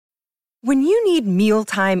When you need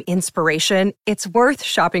mealtime inspiration, it's worth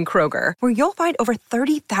shopping Kroger, where you'll find over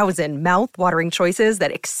 30,000 mouth-watering choices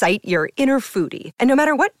that excite your inner foodie. And no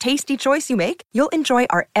matter what tasty choice you make, you'll enjoy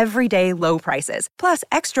our everyday low prices, plus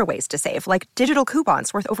extra ways to save, like digital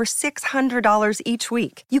coupons worth over $600 each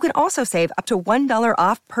week. You can also save up to $1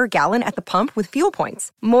 off per gallon at the pump with fuel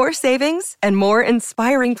points. More savings and more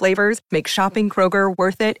inspiring flavors make shopping Kroger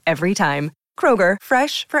worth it every time. Kroger,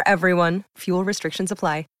 fresh for everyone. Fuel restrictions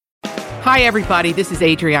apply. Hi, everybody. This is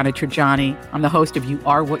Adriana Trajani. I'm the host of You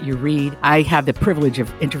Are What You Read. I have the privilege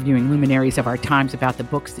of interviewing luminaries of our times about the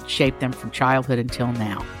books that shaped them from childhood until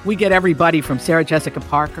now. We get everybody from Sarah Jessica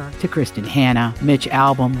Parker to Kristen Hanna, Mitch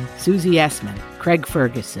Albom, Susie Essman, Craig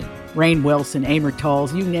Ferguson, Rainn Wilson, Amor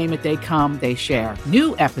Tolls, you name it, they come, they share.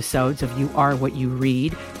 New episodes of You Are What You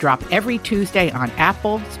Read drop every Tuesday on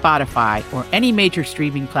Apple, Spotify, or any major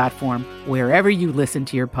streaming platform wherever you listen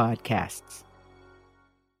to your podcasts.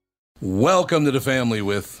 Welcome to the family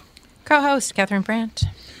with co-host Catherine Brandt,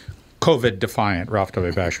 COVID defiant Ralph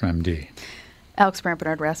W. Basham, MD, Alex Brandt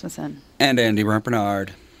Bernard Rasmussen, and Andy Brandt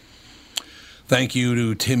Bernard. Thank you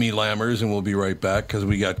to Timmy Lammers, and we'll be right back because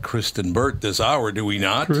we got Kristen Burt this hour, do we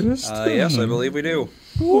not? Yes, I believe we do.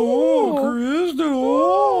 Oh, Kristen!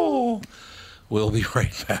 Oh. We'll be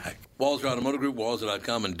right back. Walser Automotive Group,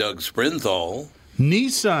 Walser.com, and Doug Sprinthal.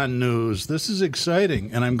 Nissan news. This is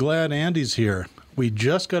exciting, and I'm glad Andy's here. We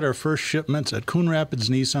just got our first shipments at Coon Rapids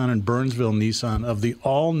Nissan and Burnsville Nissan of the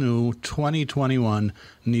all-new 2021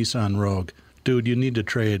 Nissan Rogue. Dude, you need to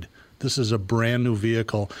trade. This is a brand-new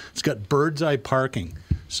vehicle. It's got bird's-eye parking.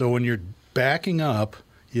 So when you're backing up,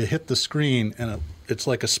 you hit the screen, and it's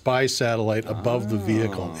like a spy satellite above the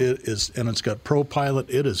vehicle. It is, and it's got ProPilot.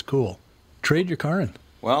 It is cool. Trade your car in.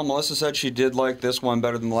 Well, Melissa said she did like this one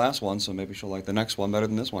better than the last one, so maybe she'll like the next one better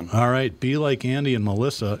than this one. All right, be like Andy and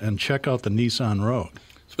Melissa and check out the Nissan Rogue.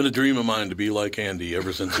 It's been a dream of mine to be like Andy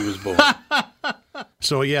ever since he was born.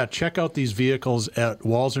 So, yeah, check out these vehicles at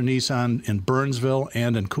Walser Nissan in Burnsville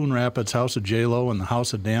and in Coon Rapids, House of J-Lo and the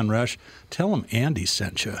House of Dan Resch. Tell them Andy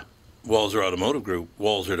sent you. Walser Automotive Group,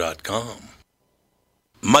 Walser.com.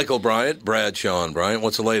 Michael Bryant, Bradshaw and Bryant,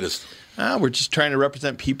 what's the latest? We're just trying to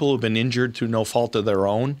represent people who've been injured through no fault of their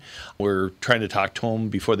own. We're trying to talk to them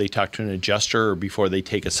before they talk to an adjuster or before they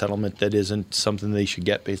take a settlement that isn't something they should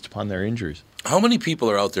get based upon their injuries. How many people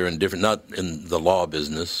are out there in different, not in the law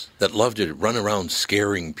business, that love to run around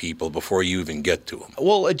scaring people before you even get to them?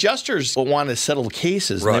 Well, adjusters want to settle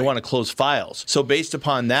cases and they want to close files. So based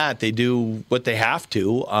upon that, they do what they have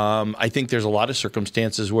to. I think there's a lot of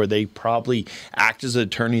circumstances where they probably act as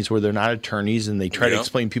attorneys where they're not attorneys and they try to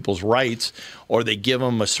explain people's rights or they give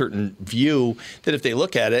them a certain view that if they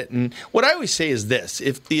look at it. And what I always say is this,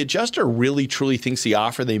 if the adjuster really truly thinks the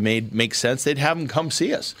offer they made makes sense, they'd have them come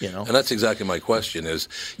see us. You know? And that's exactly my question is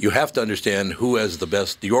you have to understand who has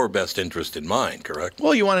your best interest in mind, correct?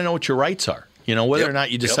 Well, you want to know what your rights are. You know, whether or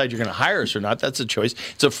not you decide you're going to hire us or not, that's a choice.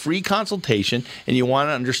 It's a free consultation, and you want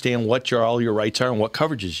to understand what all your rights are and what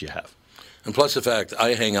coverages you have. And plus the fact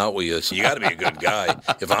I hang out with you, so you got to be a good guy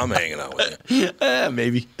if I'm hanging out with you.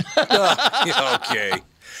 Maybe. Okay.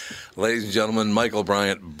 Ladies and gentlemen, Michael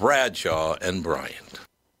Bryant, Bradshaw and Bryant.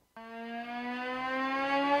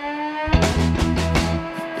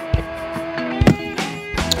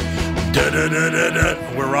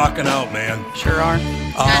 We're rocking out, man. Sure are.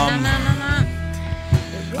 I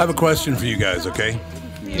have a question for you guys, okay?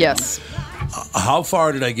 Yes. How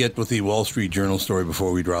far did I get with the Wall Street Journal story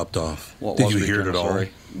before we dropped off? Did you hear it at all?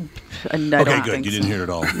 Okay, good. You didn't hear it at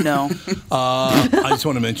all. No. I just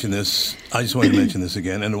want to mention this.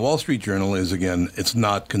 Again. And the Wall Street Journal is, again, it's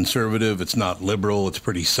not conservative. It's not liberal. It's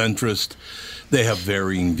pretty centrist. They have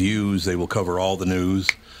varying views. They will cover all the news.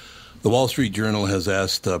 The Wall Street Journal has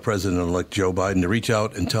asked President-elect Joe Biden to reach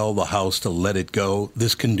out and tell the House to let it go.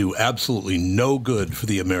 This can do absolutely no good for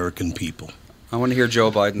the American people. I want to hear Joe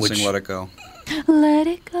Biden sing Let It Go. Let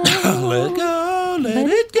it go. Let it go. Let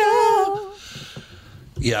it go.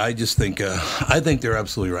 Yeah, I just think they're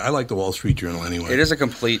absolutely right. I like the Wall Street Journal anyway. It is a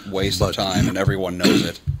complete waste of time, and everyone knows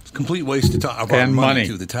it. It's a complete waste of time. And money.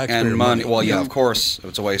 Too, the taxpayer and money. Well, yeah, of course,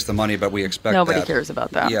 it's a waste of money, but we expect Nobody cares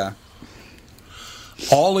about that. Yeah.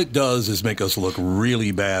 All it does is make us look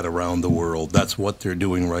really bad around the world. That's what they're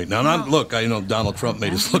doing right now. And I know Donald Trump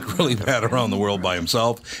made us look really bad around the world by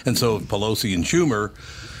himself, and so Pelosi and Schumer,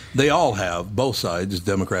 they all have, both sides,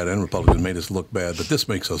 Democrat and Republican, made us look bad. But this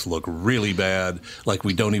makes us look really bad, like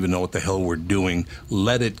we don't even know what the hell we're doing.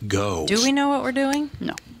 Let it go. Do we know what we're doing?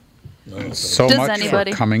 No. So Does much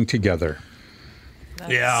anybody? for coming together.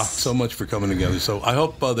 Yeah, so much for coming together. So I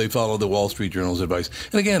hope they follow the Wall Street Journal's advice.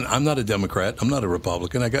 And again, I'm not a Democrat. I'm not a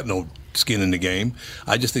Republican. I got no skin in the game.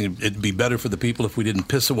 I just think it'd be better for the people if we didn't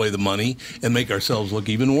piss away the money and make ourselves look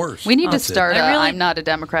even worse. We need to start I'm not a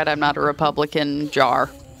Democrat, I'm not a Republican jar.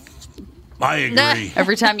 I agree.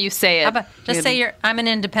 Every time you say it. Just say I'm an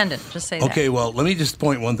independent. Just say that. Okay, well, let me just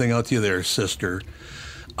point one thing out to you there, sister.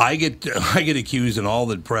 I get accused in all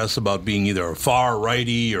the press about being either a far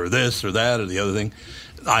righty or this or that or the other thing.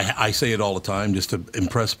 I say it all the time just to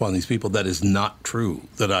impress upon these people that is not true,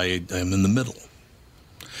 that I am in the middle.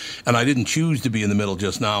 And I didn't choose to be in the middle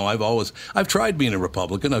just now. I've tried being a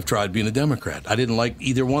Republican. I've tried being a Democrat. I didn't like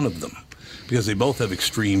either one of them because they both have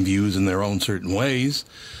extreme views in their own certain ways.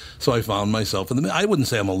 So I found myself in the middle. I wouldn't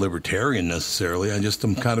say I'm a libertarian necessarily. I just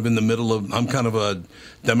am kind of in the middle of, I'm kind of a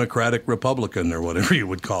Democratic Republican or whatever you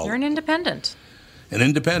would call it. You're an independent. An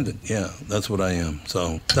independent, yeah, that's what I am.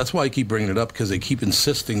 So that's why I keep bringing it up, because they keep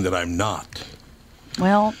insisting that I'm not.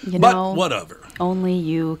 Well, but whatever. Only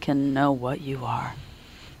you can know what you are.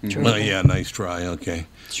 Well, yeah, nice try, okay.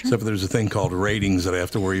 Sure. Except for there's a thing called ratings that I have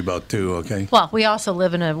to worry about too, okay? Well, we also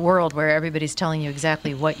live in a world where everybody's telling you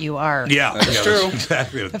exactly what you are. Yeah, that's true. That's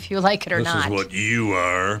exactly. If you like it or not. This is what you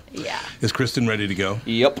are. Yeah. Is Kristen ready to go?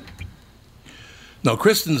 Yep. No,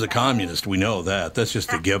 Kristen's a communist. We know that. That's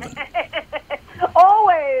just a given.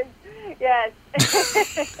 Always. Yes.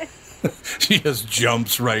 She just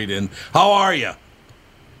jumps right in. How are you?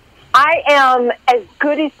 I am as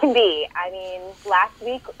good as can be. I mean, last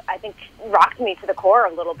week, I think, rocked me to the core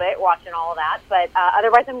a little bit, watching all of that. But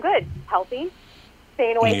otherwise, I'm good. Healthy.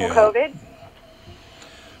 Staying away from COVID.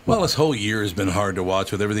 Well, this whole year has been hard to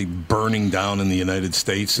watch with everything burning down in the United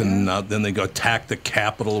States. And then they go attack the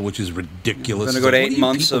Capitol, which is ridiculous. It's going to go to 8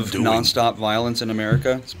 months of nonstop violence in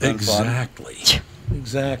America. It's been exactly. Fun.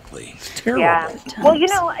 Exactly. It's terrible. Yeah. Well,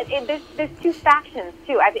 there's two factions,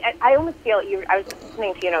 too. I almost feel, I was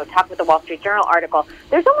listening to, talk with the Wall Street Journal article.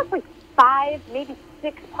 There's almost like 5, maybe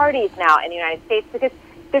 6 parties now in the United States, because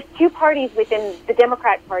there's 2 parties within the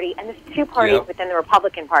Democrat Party and there's 2 parties within the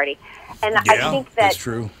Republican Party. And I think that's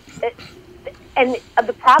true. And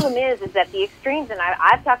the problem is that the extremes, and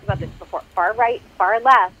I've talked about this before, far right, far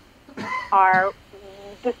left, are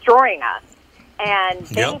destroying us. And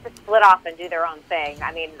they need to split off and do their own thing.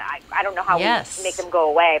 I mean, I don't know how we make them go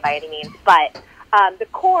away by any means, but the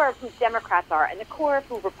core of who Democrats are and the core of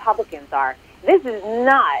who Republicans are, this is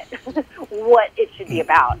not what it should be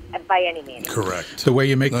about by any means. Correct. The way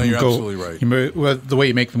you make them you're go, absolutely right. The way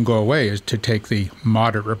you make them go away is to take the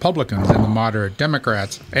moderate Republicans and the moderate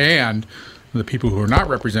Democrats and the people who are not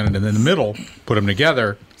represented in the middle, put them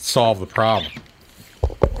together, solve the problem.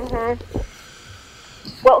 Mm-hmm.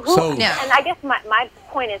 Well, and I guess my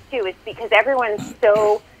point is, too, is because everyone's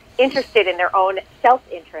so interested in their own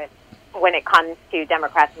self-interest when it comes to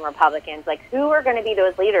Democrats and Republicans. Like, who are going to be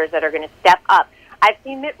those leaders that are going to step up? I've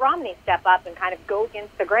seen Mitt Romney step up and kind of go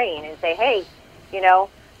against the grain and say, hey,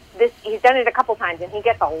 he's done it a couple times, and he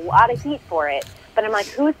gets a lot of heat for it. But I'm like,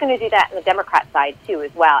 who's going to do that on the Democrat side, too,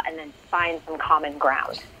 as well, and then find some common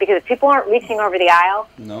ground? Because if people aren't reaching over the aisle,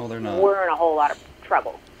 no, they're not. We're in a whole lot of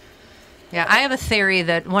trouble. Yeah, I have a theory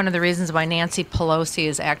that one of the reasons why Nancy Pelosi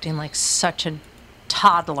is acting like such a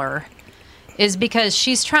toddler is because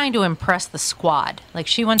she's trying to impress the squad. Like,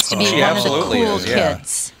 she wants to be one of the cool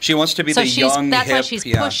kids. She wants to be the young, that's hip, why she's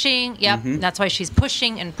pushing. Yep, that's why she's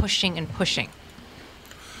pushing and pushing and pushing.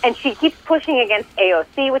 And she keeps pushing against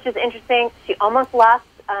AOC, which is interesting. She almost lost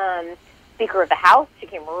Speaker of the House. She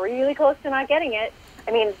came really close to not getting it.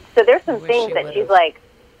 I mean, so there's some things that she's, like,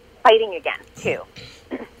 fighting against, too.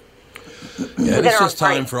 Yeah, it's just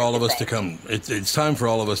time for all of us to come. It's time for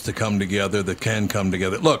all of us to come together that can come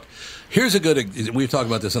together. Look, here's a good. We've talked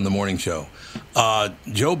about this on the morning show.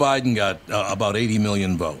 Joe Biden got about 80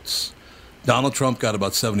 million votes. Donald Trump got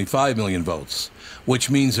about 75 million votes, which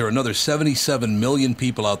means there are another 77 million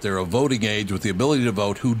people out there of voting age with the ability to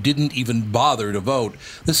vote who didn't even bother to vote.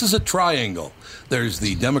 This is a triangle. There's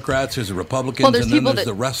the Democrats, there's the Republicans, and then there's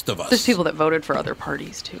the rest of us. There's people that voted for other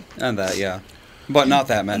parties, too. And that, but not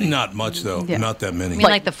that many. Not much, though. Yeah. Not that many. You mean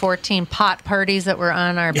like the 14 pot parties that were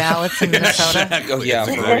on our ballots in Minnesota?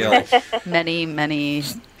 Exactly. Many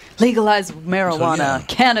legalized marijuana,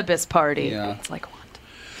 cannabis party. Yeah. It's like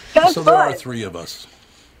what? So there are 3 of us.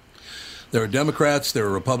 There are Democrats, there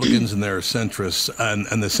are Republicans, and there are centrists.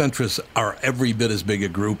 And the centrists are every bit as big a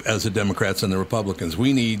group as the Democrats and the Republicans.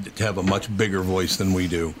 We need to have a much bigger voice than we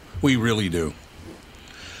do. We really do.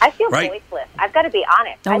 I feel voiceless. I've got to be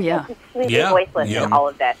honest. I feel completely voiceless in all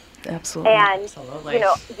of this. Absolutely. And,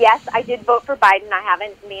 yes, I did vote for Biden. I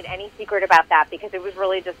haven't made any secret about that because it was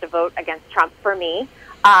really just a vote against Trump for me.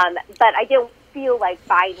 But I feel like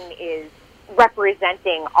Biden is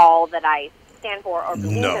representing all that I stand for or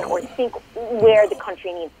believe in or think where the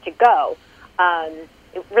country needs to go.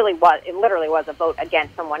 It literally was a vote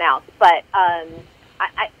against someone else. But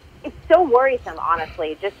it's so worrisome,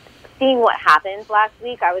 honestly, just seeing what happened last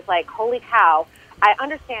week. I was like, holy cow, I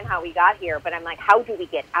understand how we got here, but I'm like, how do we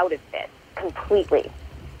get out of this completely?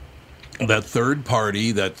 That third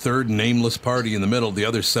party, that third nameless party in the middle, the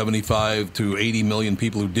other 75 to 80 million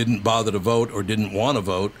people who didn't bother to vote or didn't want to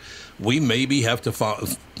vote, we maybe have to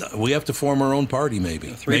form our own party. Maybe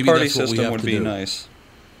a three-party system would be nice.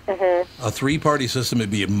 Mm-hmm. A three-party system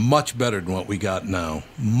would be much better than what we got now.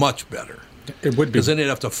 Much better. It would be, because then you'd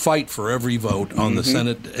have to fight for every vote on the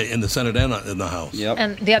Senate, in the Senate and in the House. Yep.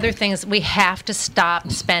 And the other thing is, we have to stop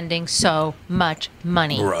spending so much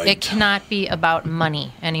money. Right. It cannot be about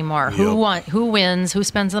money anymore. Yep. Who wins? Who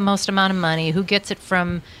spends the most amount of money? Who gets it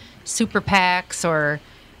from super PACs or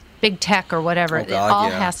big tech or whatever? Oh, God, it all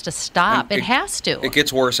has to stop. It has to. It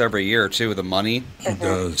gets worse every year too. The money. It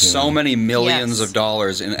does. So many millions of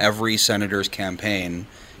dollars in every senator's campaign.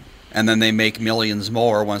 And then they make millions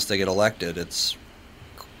more once they get elected. It's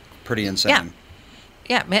pretty insane.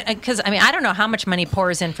 Yeah, because, I don't know how much money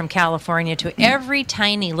pours in from California to every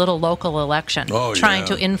tiny little local election trying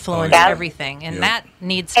to influence everything. And that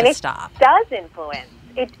needs to stop. It does influence.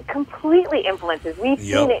 It completely influences. We've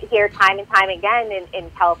seen it here time and time again in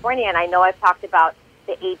California. And I know I've talked about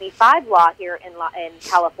the AB5 law here in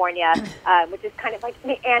California, which is kind of like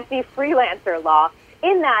the anti-freelancer law,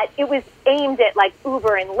 in that it was aimed at like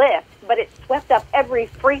Uber and Lyft, but it swept up every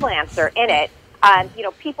freelancer in it.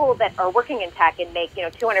 People that are working in tech and make,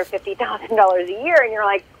 $250,000 a year, and you're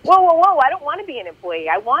like, whoa, I don't want to be an employee.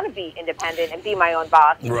 I want to be independent and be my own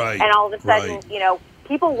boss. Right. And all of a sudden,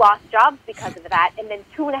 people lost jobs because of that. And then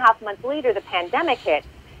 2.5 months later, the pandemic hit,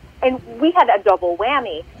 and we had a double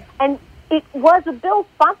whammy. And it was a bill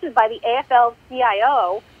sponsored by the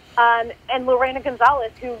AFL-CIO, and Lorena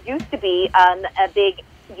Gonzalez, who used to be a big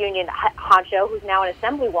union honcho, who's now an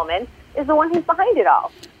assemblywoman, is the one who's behind it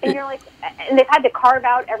all. And you're like, and they've had to carve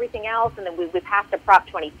out everything else, and then we passed a Prop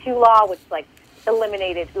 22 law, which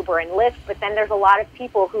eliminated Uber and Lyft. But then there's a lot of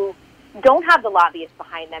people who don't have the lobbyists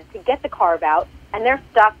behind them to get the carve out, and they're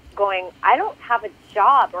stuck going, I don't have a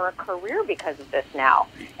job or a career because of this now,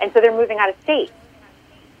 and so they're moving out of state.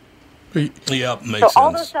 Yeah, makes sense. So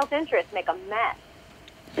all those self-interests make a mess.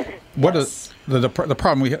 What is the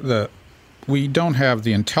problem? We don't have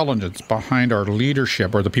the intelligence behind our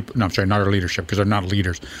leadership, or the people. No, I'm sorry, not our leadership, because they're not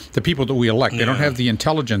leaders. The people that we elect, they don't have the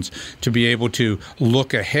intelligence to be able to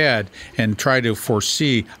look ahead and try to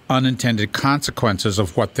foresee unintended consequences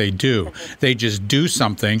of what they do. They just do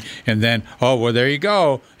something, and then, there you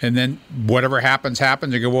go, and then whatever happens.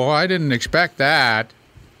 They go, well, I didn't expect that,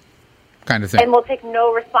 kind of thing. And we'll take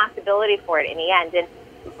no responsibility for it in the end. And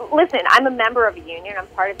listen, I'm a member of a union. I'm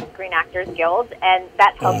part of the Screen Actors Guild, and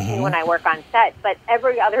that helps me when I work on set. But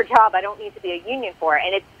every other job, I don't need to be a union for.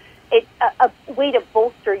 And it's a way to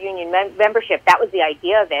bolster union membership. That was the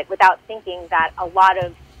idea of it, without thinking that a lot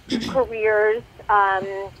of careers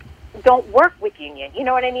don't work with union. You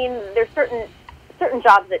know what I mean? There's certain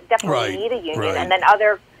jobs that definitely need a union, and then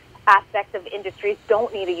other aspects of industries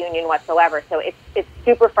don't need a union whatsoever. So it's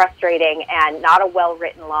super frustrating and not a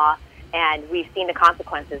well-written law. And we've seen the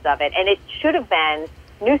consequences of it. And it should have been,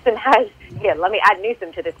 Newsom has, let me add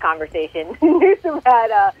Newsom to this conversation. Newsom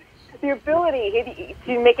had the ability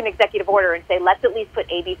to make an executive order and say, let's at least put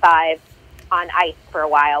AB5 on ice for a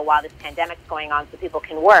while this pandemic's going on so people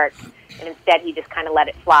can work. And instead, he just kind of let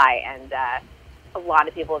it fly. And a lot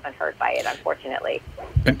of people have been hurt by it, unfortunately.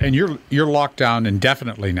 And you're locked down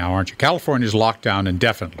indefinitely now, aren't you? California's locked down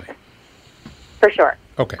indefinitely. For sure.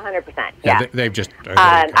 Okay. 100%. Yeah. They've just.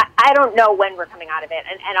 I don't know when we're coming out of it,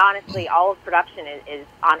 and honestly, all of production is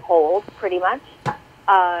on hold pretty much.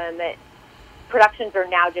 Productions are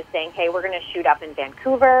now just saying, "Hey, we're going to shoot up in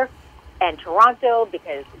Vancouver and Toronto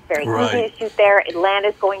because it's very easy to shoot there."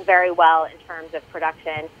 Atlanta's going very well in terms of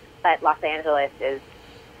production, but Los Angeles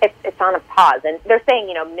it's on a pause, and they're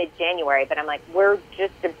saying mid-January, but I'm like, we're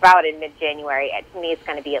just about in mid-January. To me, it's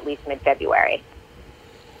going to be at least mid-February.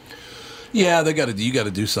 Yeah, you got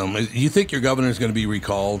to do something. You think your governor's going to be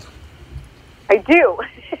recalled? I do.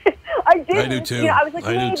 I do too. I was like,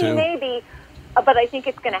 maybe, but I think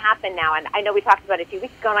it's going to happen now. And I know we talked about it a few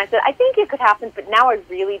weeks ago, and I said I think it could happen, but now I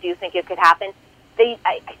really do think it could happen.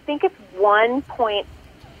 I think it's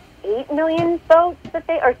 1.8 million votes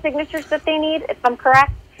or signatures that they need, if I'm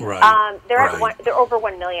correct. Right. They're over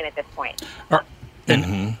 1 million at this point.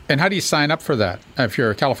 And how do you sign up for that? If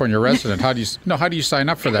you're a California resident, how do you sign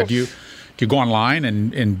up for that? Do you go online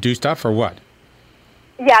and do stuff, or what?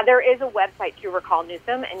 Yeah, there is a website to recall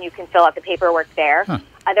Newsom, and you can fill out the paperwork there. Huh.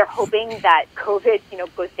 They're hoping that COVID,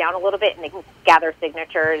 goes down a little bit, and they can gather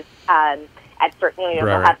signatures at certain,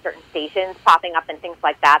 they'll have certain stations popping up and things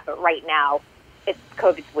like that. But right now,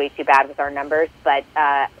 COVID's way too bad with our numbers. But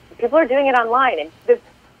people are doing it online, and the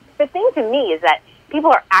thing to me is that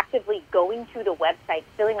people are actively going to the website,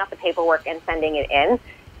 filling out the paperwork, and sending it in.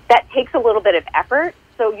 That takes a little bit of effort,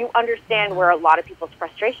 so you understand where a lot of people's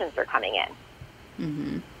frustrations are coming in.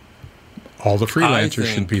 Mm-hmm. All the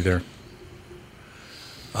freelancers should be there.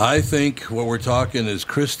 I think what we're talking is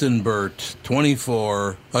Kristen Burt,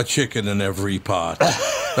 24, a chicken in every pot.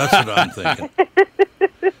 That's what I'm thinking.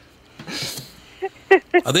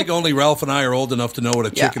 I think only Ralph and I are old enough to know what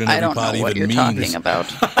a chicken in every pot even means. I don't know what you're talking about.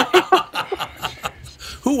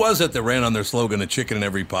 Who was it that ran on their slogan, a chicken in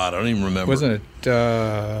every pot? I don't even remember. Wasn't it,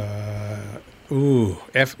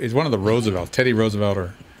 it's one of the Roosevelt, Teddy Roosevelt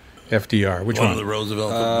or FDR? Which one? One of the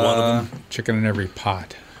Roosevelt, one of them. Chicken in every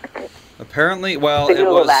pot. Apparently, well,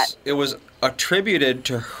 it was attributed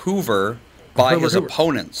to Hoover by his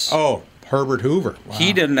opponents. Oh, Herbert Hoover. Wow.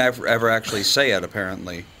 He didn't ever actually say it,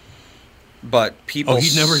 apparently. But people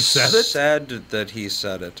he never said it? said that he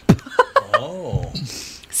said it. Oh.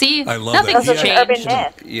 See, I love nothing's that.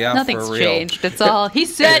 changed. Yeah, nothing's for real. changed. It's all he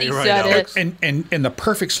said. Yeah, he said Alex. it. And the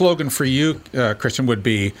perfect slogan for you, Kristen, would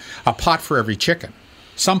be a pot for every chicken.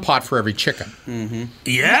 Some pot for every chicken. Mm-hmm.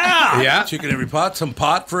 Yeah. Yeah. Chicken every pot, some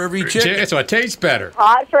pot for every chicken. So it tastes better.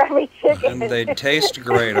 Pot for every chicken. And they taste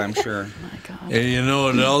great, I'm sure. Oh my God. And you know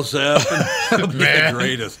what else happened? It'll be the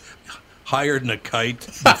greatest. Higher than a kite.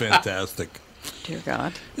 It'll be fantastic. Dear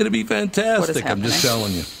God. It'll be fantastic. I'm just happening?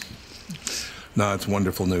 telling you. No, it's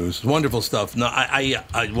wonderful news. Wonderful stuff. No,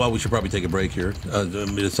 well, we should probably take a break here.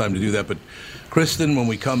 It's time to do that. But, Kristen, when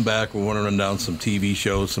we come back, we want to run down some TV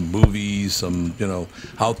shows, some movies, some,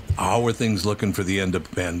 how are things looking for the end of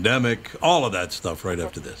the pandemic, all of that stuff right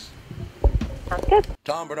after this. Sounds good.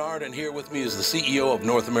 Tom Bernard, and here with me is the CEO of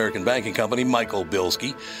North American Banking Company, Michael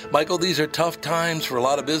Bilski. Michael, these are tough times for a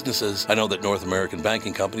lot of businesses. I know that North American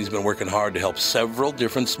Banking Company has been working hard to help several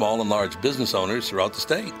different small and large business owners throughout the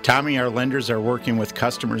state. Tommy, our lenders are working with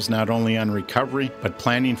customers not only on recovery, but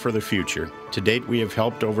planning for the future. To date, we have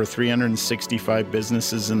helped over 365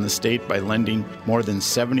 businesses in the state by lending more than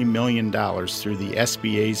 $70 million through the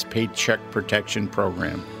SBA's Paycheck Protection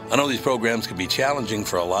Program. I know these programs can be challenging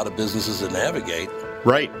for a lot of businesses to navigate.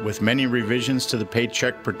 Right, with many revisions to the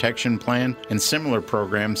Paycheck Protection Plan and similar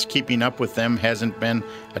programs, keeping up with them hasn't been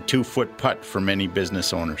a 2-foot putt for many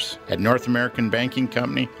business owners. At North American Banking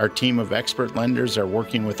Company, our team of expert lenders are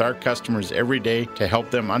working with our customers every day to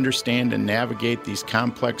help them understand and navigate these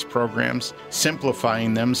complex programs,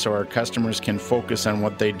 simplifying them so our customers can focus on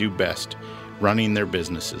what they do best, running their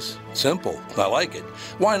businesses. Simple. I like it.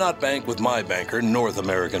 Why not bank with my banker, North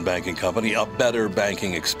American Banking Company, a better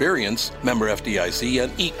banking experience, member FDIC,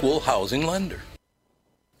 an equal housing lender.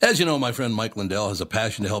 As you know, my friend Mike Lindell has a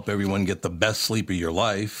passion to help everyone get the best sleep of your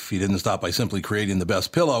life. He didn't stop by simply creating the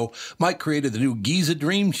best pillow. Mike created the new Giza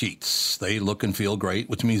Dream Sheets. They look and feel great,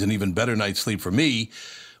 which means an even better night's sleep for me,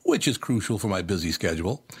 which is crucial for my busy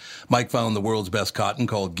schedule. Mike found the world's best cotton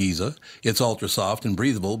called Giza. It's ultra soft and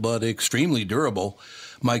breathable, but extremely durable.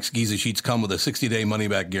 Mike's Giza sheets come with a 60-day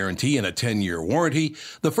money-back guarantee and a 10-year warranty.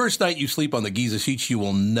 The first night you sleep on the Giza sheets, you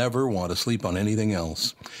will never want to sleep on anything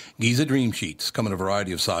else. Giza Dream Sheets come in a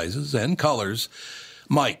variety of sizes and colors.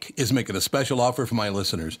 Mike is making a special offer for my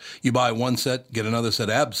listeners. You buy one set, get another set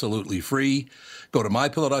absolutely free. Go to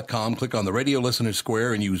MyPillow.com, click on the radio listener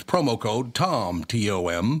square, and use promo code TOM,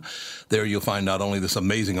 T-O-M. There you'll find not only this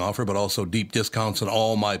amazing offer, but also deep discounts on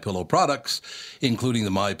all MyPillow products, including the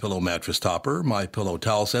MyPillow mattress topper, MyPillow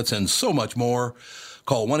towel sets, and so much more.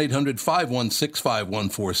 Call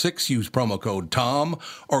 1-800-516-5146, use promo code TOM,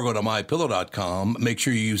 or go to MyPillow.com. Make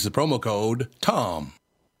sure you use the promo code TOM.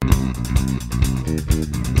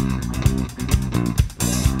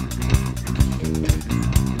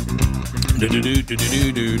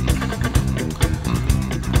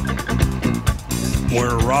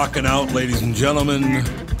 We're rocking out, ladies and gentlemen.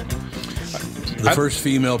 The first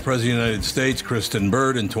female president of the United States, Kristen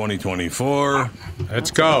Burt, in 2024. Let's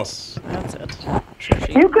go. That's it.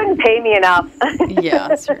 You couldn't pay me enough.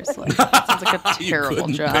 Yeah, seriously. That sounds like a terrible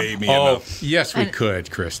job. Pay me enough. Yes, we could,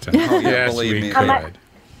 Kristen. Oh, yeah, yes, believe we me. could.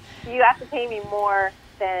 You have to pay me more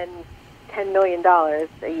than $10 million a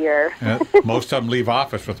year. Most of them leave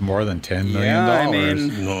office with more than $10 million. Yeah, I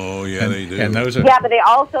mean, No, yeah, they do. And those are Yeah, but they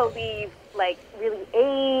also leave like really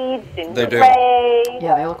aged and They do. gray,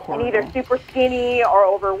 Yeah, they look and either horrible. super skinny or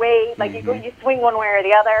overweight. Like you swing one way or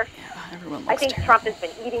the other. Everyone I looks think terrible. Trump has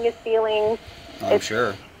been eating his feelings. I'm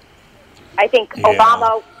sure. I think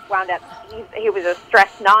Obama wound up. He was a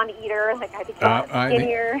stressed non-eater. Like I think he was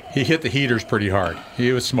skinnier. He hit the heaters pretty hard.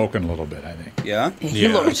 He was smoking a little bit, I think. Yeah, he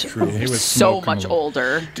looked He was so much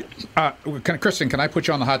older. Kristen, can I put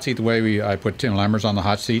you on the hot seat the way I put Tim Lammers on the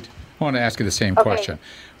hot seat? I want to ask you the same question.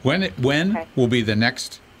 When will be the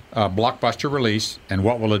next blockbuster release, and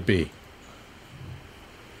what will it be?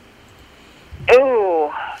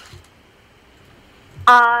 Ooh.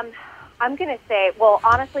 I'm going to say, well,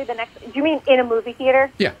 honestly, do you mean in a movie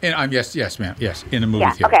theater? Yeah, yes, ma'am. Yes, in a movie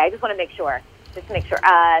theater. Okay, I just want to make sure.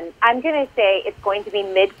 I'm going to say it's going to be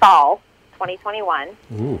mid-fall 2021.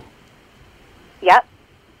 Ooh. Yep.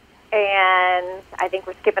 And I think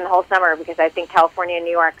we're skipping the whole summer because I think California and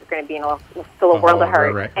New York are going to be in still a world of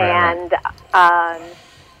hurt. Right. And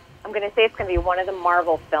I'm going to say it's going to be one of the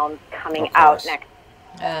Marvel films coming out next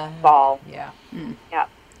fall. Yeah. Yep.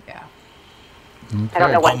 Yeah. Okay. I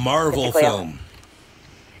don't know what a Marvel film.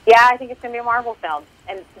 Yeah, I think it's going to be a Marvel film,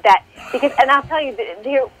 and I'll tell you,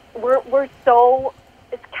 we're so,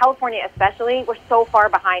 California especially, we're so far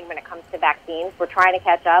behind when it comes to vaccines. We're trying to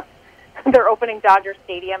catch up. They're opening Dodger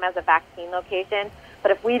Stadium as a vaccine location,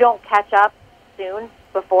 but if we don't catch up soon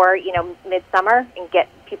before midsummer and get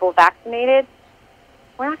people vaccinated,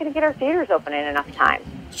 we're not going to get our theaters open in enough time.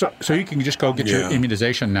 So you can just go get your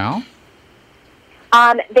immunization now?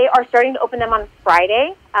 They are starting to open them on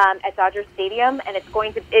Friday at Dodger Stadium, and it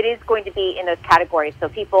is going to be in those categories. So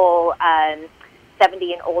people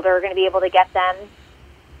 70 and older are going to be able to get them,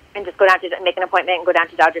 and just go down to make an appointment and go down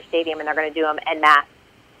to Dodger Stadium, and they're going to do them en masse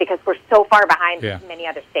because we're so far behind many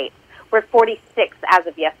other states. We're 46 as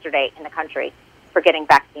of yesterday in the country for getting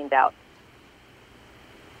vaccines out.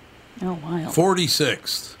 Oh, wow.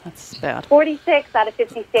 46. That's bad. 46 out of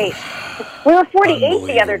 50 states. We were 48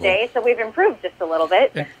 the other day, so we've improved just a little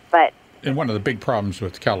bit. But and one of the big problems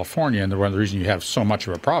with California, and one of the reasons you have so much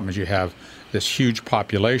of a problem, is you have this huge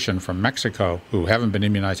population from Mexico who haven't been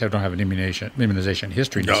immunized, don't have an immunization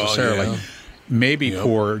history necessarily. Maybe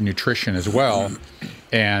poor nutrition as well,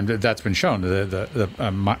 and that's been shown.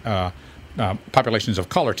 The populations of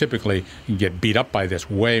color typically get beat up by this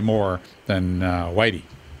way more than whitey.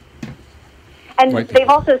 And they've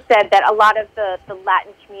also said that a lot of the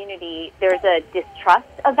Latin community, there's a distrust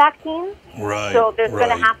of vaccines. Right. So there's going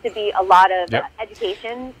to have to be a lot of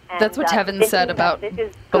education. And, that's what Tevin said about. This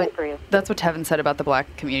is good for you. That's what Tevin said about the black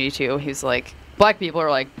community too. He's like, black people are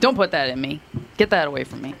like, don't put that in me. Get that away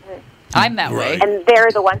from me. I'm that way. And they're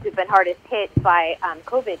the ones who've been hardest hit by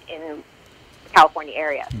COVID in the California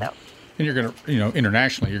area. So. And you're going to,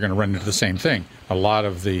 internationally, you're going to run into the same thing. A lot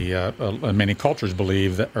of the many cultures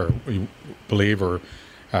believe that, or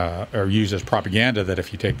use as propaganda that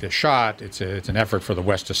if you take this shot, it's an effort for the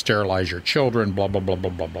West to sterilize your children. Blah blah blah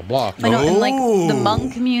blah blah blah blah. I know, and like the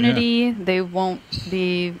Hmong community, they won't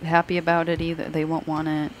be happy about it either. They won't want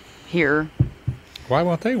it here. Why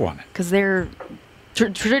won't they want it? Because they're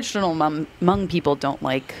traditional Hmong people don't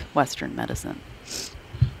like Western medicine.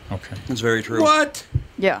 Okay, that's very true. What?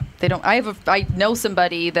 Yeah, they don't. I know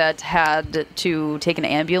somebody that had to take an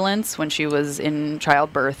ambulance when she was in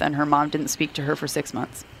childbirth, and her mom didn't speak to her for 6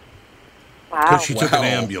 months. Wow. Because she took an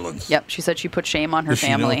ambulance. Yep, she said she put shame on her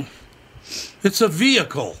family. It's a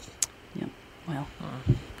vehicle. Yeah, well,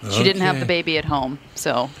 she didn't have the baby at home,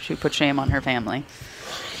 so she put shame on her family.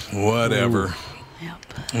 Whatever. Yep.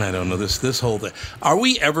 I don't know this whole thing. Are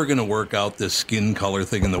we ever going to work out this skin color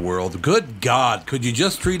thing in the world? Good God, could you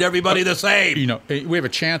just treat everybody the same? We have a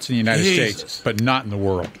chance in the United States, but not in the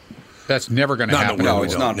world. That's never going to happen. No,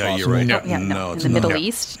 it's not possible. You're right. No, in the Middle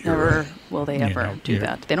East, never will they ever do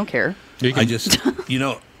that. They don't care. I just,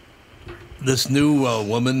 this new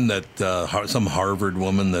woman that some Harvard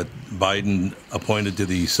woman that Biden appointed to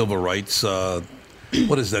the civil rights.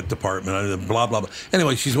 What is that department? Blah, blah, blah.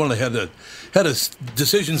 Anyway, she's one of the head of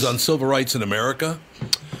decisions on civil rights in America.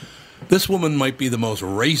 This woman might be the most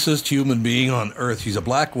racist human being on earth. She's a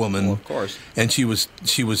black woman. Well, of course. And she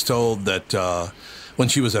was told that when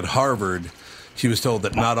she was at Harvard, she was told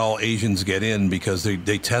that not all Asians get in because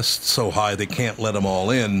they test so high they can't let them all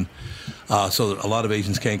in. So a lot of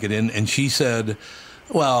Asians can't get in. And she said,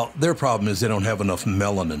 well, their problem is they don't have enough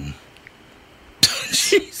melanin.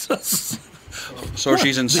 Jesus. So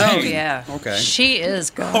she's insane. Oh, yeah. Okay. She is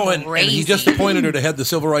crazy. Oh, and he just appointed her to head the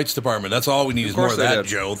Civil Rights Department. That's all we need is more of that,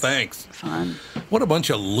 Joe. Thanks. Fun. What a bunch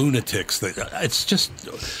of lunatics. It's just,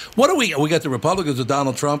 what do we got the Republicans with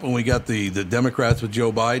Donald Trump and we got the Democrats with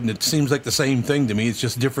Joe Biden. It seems like the same thing to me. It's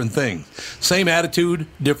just different things. Same attitude,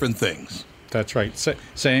 different things. That's right.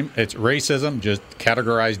 Same. It's racism, just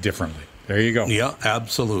categorized differently. There you go. Yeah,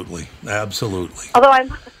 absolutely. Absolutely. Although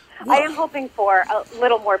I am hoping for a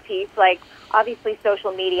little more peace. Like, obviously,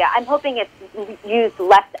 social media. I'm hoping it's used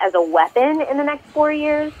less as a weapon in the next 4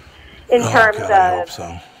 years in terms of... I hope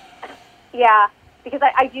so. Yeah, because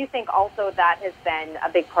I do think also that has been a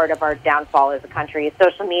big part of our downfall as a country is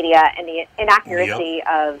social media and the inaccuracy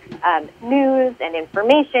of news and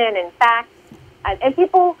information and facts. And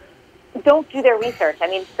people don't do their research. I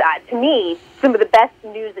mean, to me, some of the best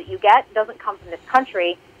news that you get doesn't come from this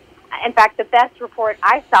country. In fact, the best report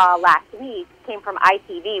I saw last week came from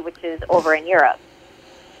ITV, which is over in Europe.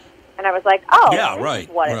 And I was like, this is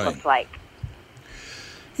what it looks like.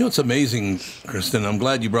 You know, it's amazing, Kristen. I'm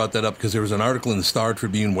glad you brought that up because there was an article in the Star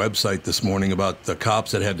Tribune website this morning about the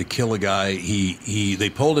cops that had to kill a guy. They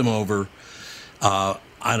pulled him over. I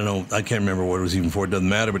don't know. I can't remember what it was even for. It doesn't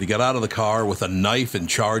matter. But he got out of the car with a knife and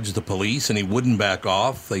charged the police, and he wouldn't back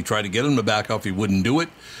off. They tried to get him to back off. He wouldn't do it.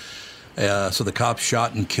 So the cops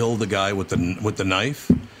shot and killed the guy with the knife.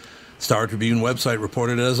 Star Tribune website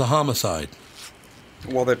reported it as a homicide.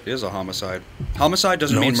 Well, that is a homicide. Homicide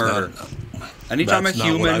doesn't mean murder. Anytime a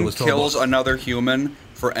human kills another human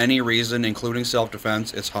for any reason, including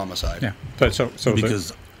self-defense, it's homicide. Yeah, but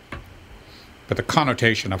but the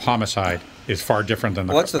connotation of homicide is far different than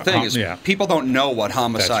the... Well, that's the thing, is people don't know what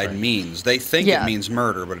homicide means. They think it means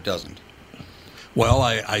murder, but it doesn't. Well,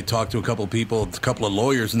 I talked to a couple of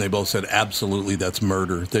lawyers, and they both said absolutely that's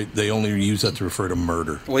murder. They only use that to refer to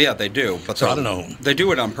murder. Well, yeah, they do. But so I don't know. They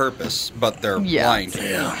do it on purpose, but they're lying to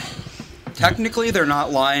you. Technically, they're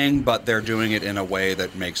not lying, but they're doing it in a way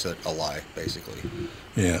that makes it a lie, basically.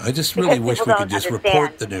 Yeah, I just really wish we could just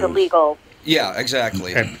report the news. Illegal. Yeah,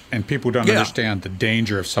 exactly. And people don't understand the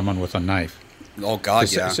danger of someone with a knife. Oh,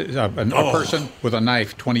 God, yeah. A person with a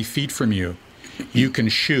knife 20 feet from you, you can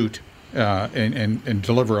shoot and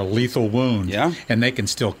deliver a lethal wound, and they can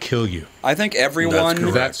still kill you. I think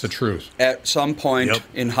everyone... That's the truth. At some point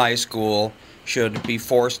in high school should be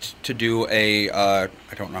forced to do I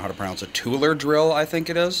don't know how to pronounce it, Tueller drill, I think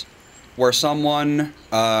it is, where someone,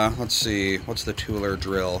 let's see, what's the Tueller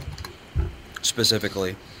drill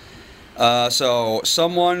specifically? So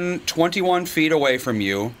someone 21 feet away from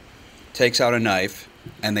you takes out a knife,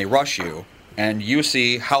 and they rush you, and you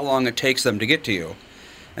see how long it takes them to get to you.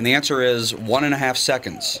 And the answer is 1.5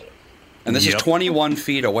 seconds. And this is 21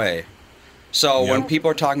 feet away. So when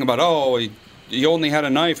people are talking about, you only had a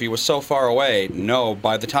knife, he was so far away. No,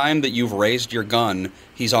 by the time that you've raised your gun,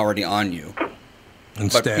 he's already on you.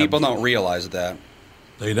 But people don't realize that.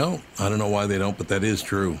 They don't. I don't know why they don't, but that is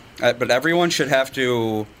true. But everyone should have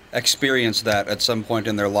to experience that at some point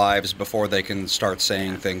in their lives before they can start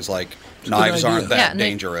saying things like, knives aren't that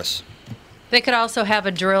dangerous. They could also have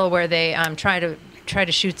a drill where they try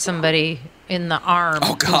to shoot somebody in the arm.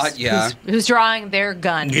 Oh, God, who's drawing their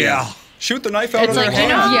gun. Yeah. Shoot the knife out of their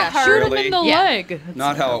hand. Shoot him in the leg.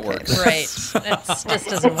 Not how it works. Right. It just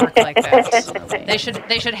doesn't work like that.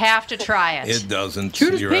 They should have to try it. It doesn't.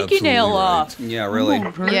 Shoot his pinky nail off. Yeah, really.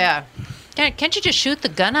 Yeah. Can't you just shoot the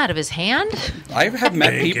gun out of his hand? I have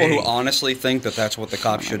met people who honestly think that that's what the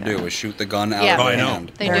cops should do, is shoot the gun out of their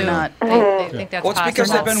hand. They do. They think that's well, it's because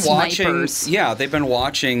they've been watching. Yeah, they've been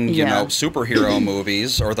watching, superhero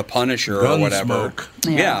movies or The Punisher or whatever.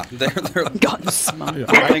 Yeah, they're Gunsmoke.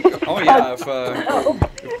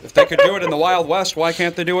 If they could do it in the Wild West, why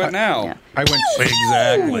can't they do it now? Yeah. I went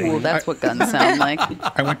exactly. Ooh, that's what guns sound like.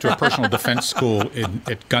 I went to a personal defense school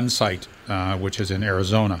at Gunsight, which is in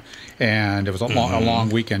Arizona, and it was a long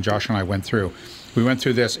weekend. Josh and I went through. We went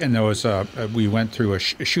through this, and there was we went through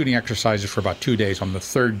shooting exercises for about 2 days. On the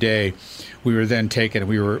third day, we were then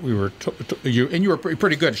taken. You were a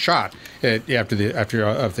pretty good shot after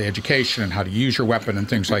the education and how to use your weapon and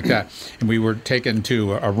things like that. And we were taken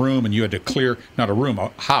to a room, and you had to clear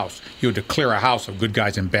a house. You had to clear a house of good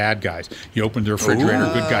guys and bad guys. You opened the refrigerator,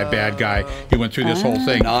 good guy, bad guy. You went through this whole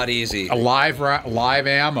thing. Not easy. A live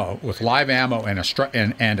ammo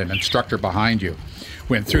and an instructor behind you.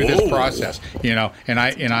 Went through this process, and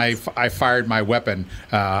I fired my weapon.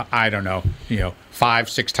 I don't know,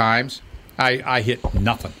 5-6 times. I hit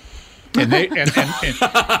nothing. And they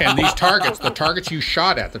and these targets, the targets you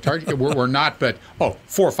shot at, were not but 4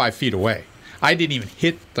 or 5 feet away. I didn't even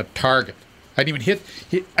hit the target. I didn't even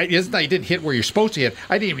hit. I didn't hit where you're supposed to hit.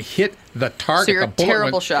 I didn't even hit the target. So you're a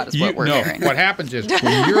terrible shot is what we're hearing. What happens is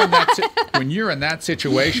when you're in that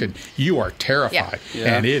situation, you are terrified,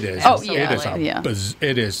 and it is.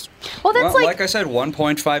 It is. Well, that's like I said,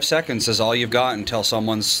 1.5 seconds is all you've got until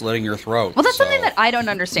someone's slitting your throat. Well, that's something that I don't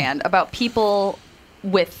understand about people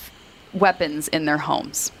with weapons in their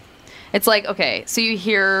homes. It's like, okay, so you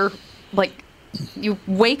hear you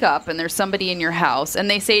wake up and there's somebody in your house, and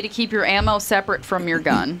they say to keep your ammo separate from your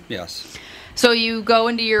gun. Yes. So you go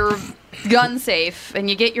into your gun safe and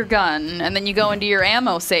you get your gun, and then you go into your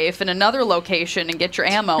ammo safe in another location and get your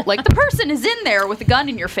ammo. Like, the person is in there with a gun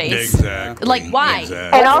in your face. Exactly. Like, why?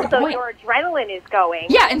 Exactly. And also, your adrenaline is going.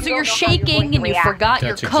 Yeah, and so you're shaking and you forgot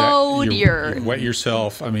your code. You wet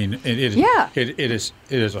yourself. I mean, it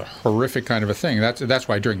is a horrific kind of a thing. That's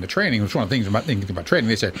why during the training, it was one of the things about thinking about training.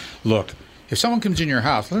 They said, look, if someone comes in your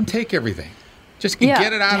house, let them take everything. Just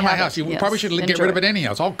get it out of my house. You probably should get rid of it anyhow.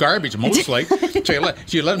 It's all garbage, mostly. So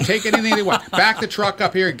you let them take anything they want. Back the truck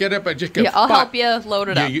up here, get up, and just go. Yeah, I'll help you load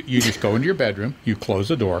it up. You just go into your bedroom, you close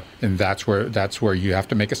the door, and that's where you have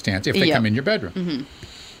to make a stance if they come in your bedroom. Mm-hmm.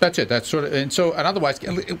 That's it. That's sort of and otherwise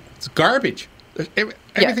it's garbage.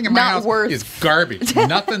 Everything in my house is garbage.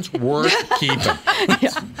 Nothing's worth keeping.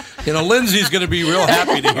 You know, Lindsay's going to be real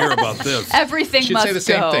happy to hear about this. Everything She'll must say the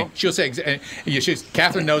same go. thing. She'll say,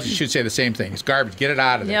 Catherine knows she should say the same thing. It's garbage. Get it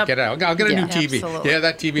out of there. Yep. Get it out. I'll get a new TV. Absolutely. Yeah,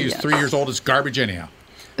 that TV is 3 years old. It's garbage anyhow.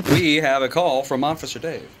 We have a call from Officer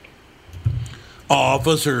Dave.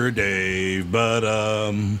 Officer Dave, but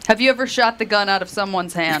Have you ever shot the gun out of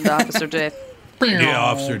someone's hand, Officer Dave? yeah,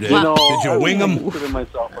 Officer Dave. You know, Did you wing him? Consider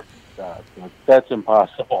myself a god, but that's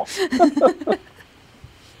impossible.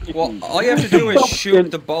 Well, all you have to do is shoot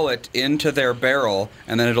the bullet into their barrel,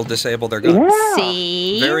 and then it'll disable their gun. Yeah.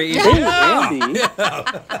 See? Very easy. Hey, Andy.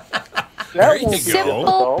 That won't be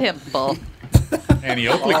Simple difficult. pimple. Annie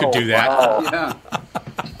Oakley could do that.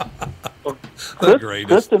 Wow. The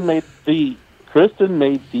greatest. Kristen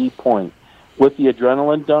made the point. With the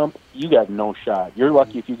adrenaline dump, you got no shot. You're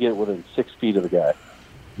lucky if you get within 6 feet of the guy.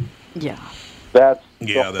 Yeah. That's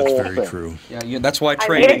Yeah, the that's whole very thing. true. Yeah, that's why I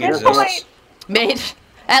training mean, at this exists. Made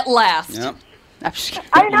at last. Yep. I'm just kidding.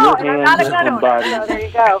 I know, Your and I'm not a hands gun and owner, body. so there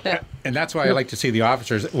you go. And that's why I like to see the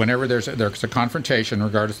officers, whenever there's a confrontation,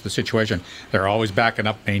 regardless of the situation, they're always backing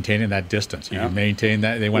up, maintaining that distance. You maintain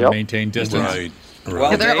that. They want to maintain distance. Right.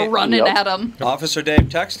 Well, Yeah, they're Dave- running at him. Officer Dave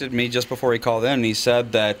texted me just before he called in. He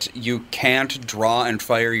said that you can't draw and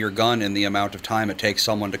fire your gun in the amount of time it takes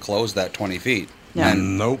someone to close that 20 feet. Yeah.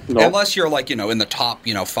 And Nope. unless you're like, in the top,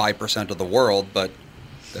 5% of the world, but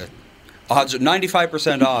the odds,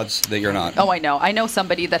 95% odds that you're not. Oh, I know. I know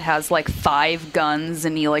somebody that has like 5 guns,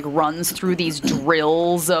 and he like runs through these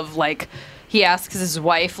drills of like. He asks his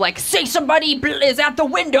wife, like, say somebody is at the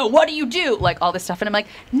window, what do you do? Like, all this stuff. And I'm like,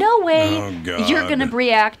 no way Oh, God. you're going to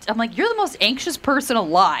react. I'm like, you're the most anxious person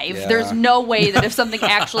alive. Yeah. There's no way that if something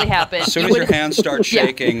actually happened. As soon you as would- your hands start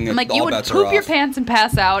shaking, I'm like, all you would bets are poop your off. pants and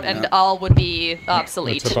pass out, and all would be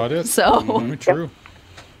obsolete. That's about it. So, Very true.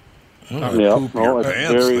 Yeah, Yep. poop your No, it's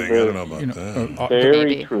pants very, thing. I very- don't know about that. Very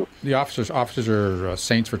Maybe. true. The officers are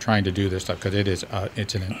saints for trying to do this stuff because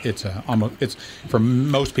it's for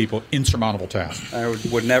most people insurmountable task. I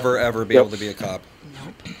would never, ever be able to be a cop.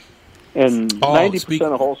 And Oh, 90%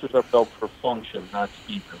 of holsters are built for function, not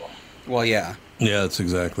speed. Well, yeah. Yeah, that's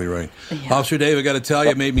exactly right. Officer Dave, I got to tell you,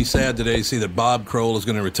 it made me sad today to see that Bob Kroll is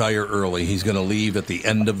going to retire early. He's going to leave at the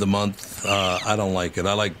end of the month. I don't like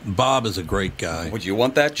it. Bob is a great guy. Would you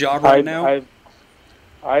want that job right now?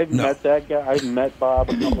 I've met that guy. I've met Bob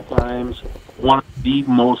a couple times. One of the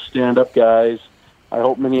most stand-up guys. I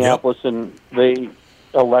hope Minneapolis and they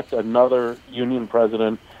elect another union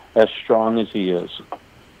president as strong as he is.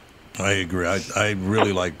 I agree. I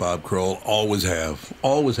really like Bob Kroll. Always have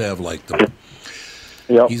liked him.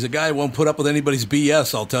 Yep. He's a guy who won't put up with anybody's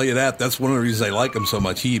BS, I'll tell you that. That's one of the reasons I like him so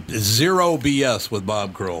much. He zero BS with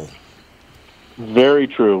Bob Kroll. Very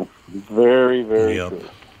true. Very, very true.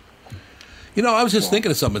 I was just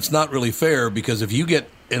thinking of something. It's not really fair because if you get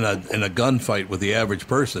in a gunfight with the average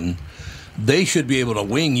person, they should be able to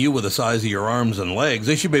wing you with the size of your arms and legs.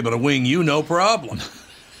 They should be able to wing you no problem.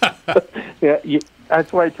 Yeah,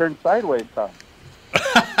 that's why I turned sideways, Tom.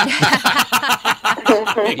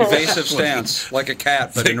 Evasive stance, like a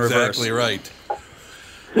cat, but in reverse. Exactly right.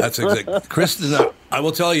 That's exactly. Kristen, I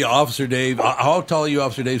will tell you, Officer Dave. How tall are you,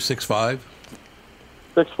 Officer Dave? 6'5"?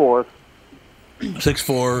 6'4".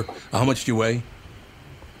 6'4". How much do you weigh?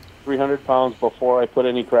 300 pounds before I put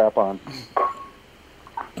any crap on.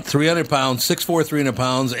 300 pounds, 6'4", 300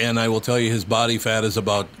 pounds, and I will tell you his body fat is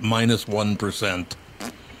about minus 1%.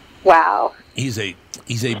 Wow. He's a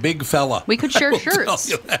big fella. we could share I will tell shirts.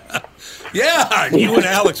 you that. Yeah, you and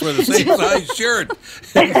Alex wear the same size shirt.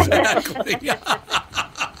 Exactly.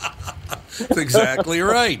 That's exactly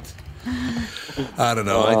right. I don't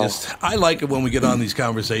know. I like it when we get on these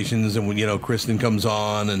conversations and when Kristen comes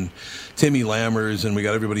on and Timmy Lammers and we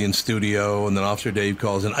got everybody in studio and then Officer Dave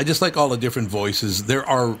calls in. I just like all the different voices. There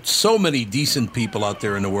are so many decent people out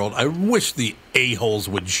there in the world. I wish the a-holes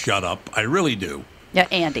would shut up. I really do. Yeah,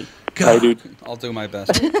 Andy. God. I do. I'll do my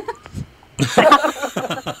best.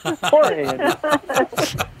 Poor Andy.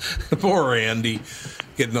 Poor Andy.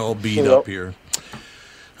 Getting all beat up here.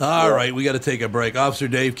 All right, we got to take a break. Officer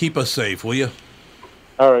Dave, keep us safe, will you?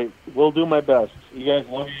 All right, we'll do my best. You guys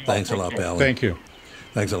love you. Thanks a lot, pal. Thank you.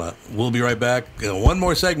 Thanks a lot. We'll be right back. One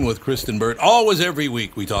more segment with Kristen Burt. Always every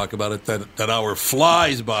week we talk about it. That hour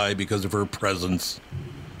flies by because of her presence.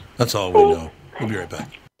 That's all we know. We'll be right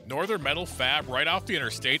back. Northern Metal Fab, right off the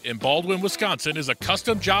interstate in Baldwin, Wisconsin, is a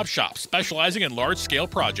custom job shop specializing in large-scale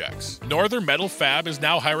projects. Northern Metal Fab is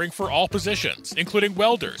now hiring for all positions, including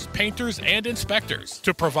welders, painters, and inspectors,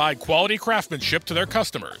 to provide quality craftsmanship to their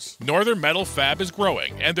customers. Northern Metal Fab is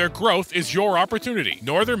growing, and their growth is your opportunity.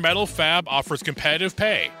 Northern Metal Fab offers competitive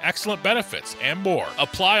pay, excellent benefits, and more.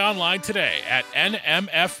 Apply online today at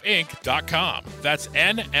nmfinc.com. That's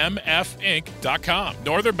nmfinc.com.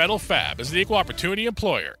 Northern Metal Fab is an equal opportunity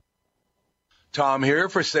employer. Tom here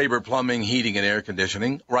for Sabre Plumbing, Heating, and Air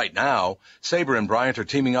Conditioning. Right now, Sabre and Bryant are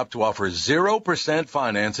teaming up to offer 0%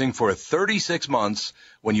 financing for 36 months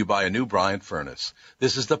when you buy a new Bryant furnace.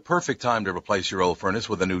 This is the perfect time to replace your old furnace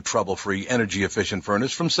with a new trouble-free, energy-efficient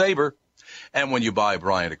furnace from Sabre. And when you buy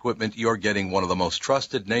Bryant equipment, you're getting one of the most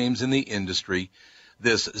trusted names in the industry.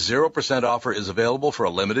 This 0% offer is available for a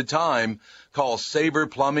limited time. Call Sabre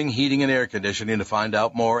Plumbing, Heating, and Air Conditioning to find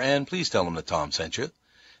out more, and please tell them that Tom sent you.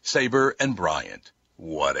 Sabre and Bryant,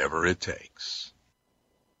 whatever it takes.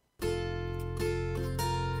 You're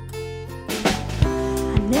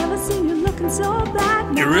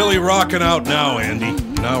really rocking out now, Andy.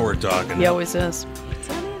 Now we're talking. He always is.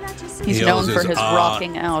 He's known for his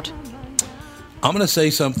rocking out. I'm going to say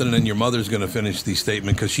something, and then your mother's going to finish the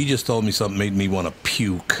statement, because she just told me something made me want to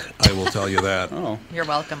puke. I will tell you that. Oh, you're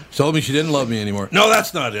welcome. She told me she didn't love me anymore. No,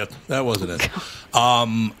 that's not it. That wasn't it.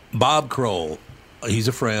 Bob Kroll. He's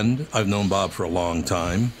a friend. I've known Bob for a long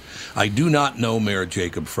time. I do not know Mayor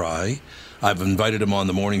Jacob Frey. I've invited him on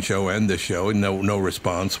the morning show and this show, and no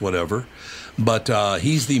response, whatever. But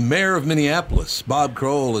he's the mayor of Minneapolis. Bob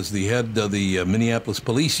Kroll is the head of the Minneapolis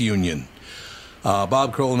Police Union.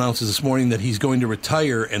 Bob Kroll announces this morning that he's going to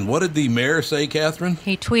retire. And what did the mayor say, Catherine?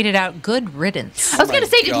 He tweeted out, "Good riddance." I was going to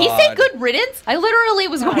say, did he say good riddance? I literally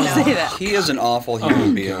was going to say that. He is an awful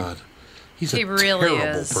human being. God. He's a really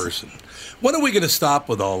terrible person. When are we going to stop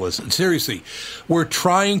with all this? And seriously, we're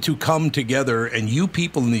trying to come together, and you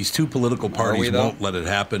people in these two political parties won't let it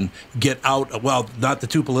happen. Get out. Well, not the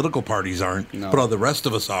two political parties aren't, but all the rest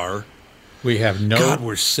of us are. We have no. God,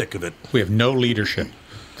 we're sick of it. We have no leadership.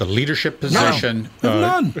 The leadership position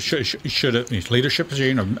should have. Leadership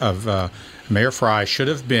position of Mayor Frey should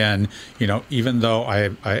have been. Even though I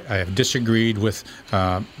have disagreed with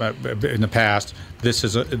in the past, this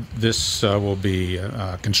will be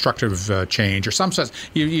a constructive change or some sense.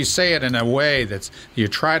 You say it in a way that's you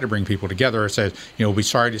try to bring people together. It says, we'll be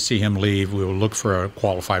sorry to see him leave. We will look for a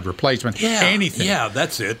qualified replacement. Yeah, anything. Yeah,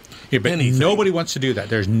 that's it. Yeah, but nobody wants to do that.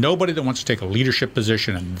 There's nobody that wants to take a leadership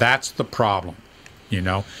position, and that's the problem.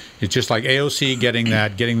 It's just like AOC getting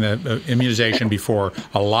the immunization before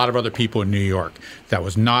a lot of other people in New York. That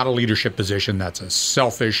was not a leadership position. That's a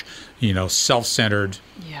selfish, self-centered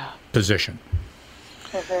position.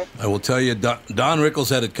 I will tell you, Don Rickles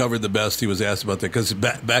had it covered the best. He was asked about that because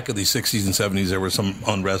back in the 60s and 70s, there was some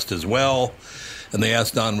unrest as well. And they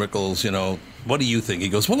asked Don Rickles, what do you think? He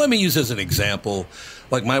goes, well, let me use as an example,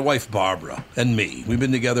 like my wife Barbara and me. We've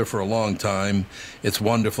been together for a long time. It's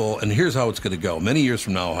wonderful. And here's how it's going to go. Many years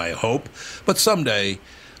from now, I hope. But someday,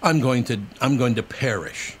 I'm going to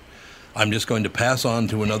perish. I'm just going to pass on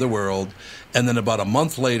to another world. And then about a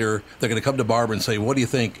month later, they're going to come to Barbara and say, what do you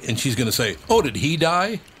think? And she's going to say, oh, did he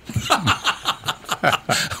die?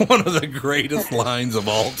 One of the greatest lines of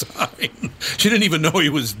all time. She didn't even know he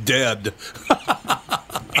was dead.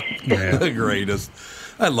 The greatest.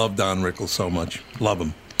 I love Don Rickles so much. Love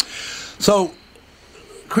him. So,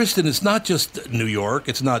 Kristen, it's not just New York.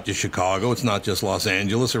 It's not just Chicago. It's not just Los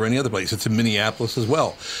Angeles or any other place. It's in Minneapolis as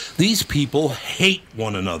well. These people hate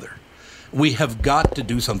one another. We have got to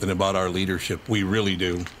do something about our leadership. We really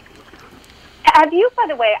do. Have you, by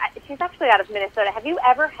the way, she's actually out of Minnesota. Have you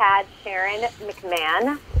ever had Sharon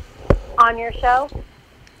McMahon on your show?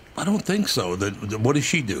 I don't think so. What does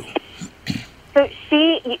she do? So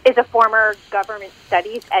she is a former government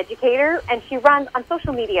studies educator, and she runs on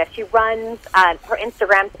social media. She runs her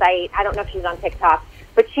Instagram site. I don't know if she's on TikTok,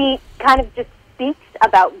 but she kind of just speaks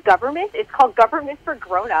about government. It's called Government for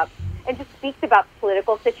Grown-Ups, and just speaks about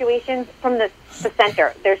political situations from the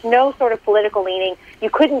center. There's no sort of political leaning. You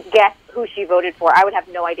couldn't guess who she voted for. I would have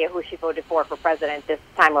no idea who she voted for president this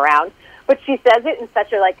time around. But she says it in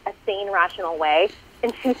such a sane, rational way,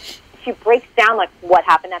 and she breaks down what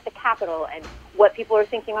happened at the Capitol and what people are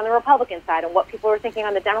thinking on the Republican side and what people are thinking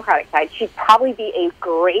on the Democratic side. She'd probably be a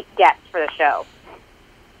great guest for the show.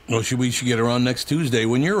 Well, we should get her on next Tuesday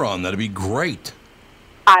when you're on. That'd be great.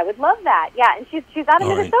 I would love that. Yeah, and she's out of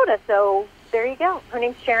Minnesota, so there you go. Her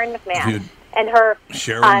name's Sharon McMahon. And her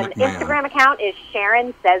Instagram account is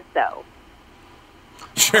Sharon Says So.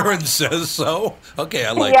 Sharon Says So? Okay,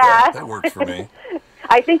 I like that. That works for me.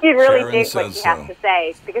 I think you'd really Sharon dig what she has to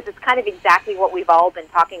say, because it's kind of exactly what we've all been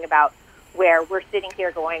talking about, where we're sitting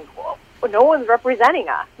here going, well, no one's representing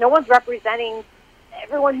us. No one's representing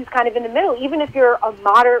everyone who's kind of in the middle. Even if you're a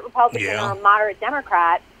moderate Republican or a moderate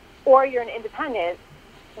Democrat, or you're an independent,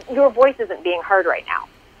 your voice isn't being heard right now.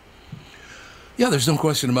 Yeah, there's no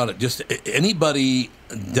question about it. Just anybody,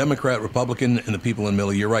 Democrat, Republican, and the people in the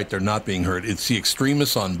middle, you're right, they're not being heard. It's the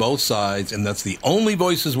extremists on both sides, and that's the only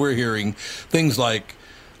voices we're hearing. Things like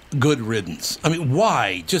good riddance. I mean,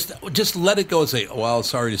 why? Just let it go and say, well,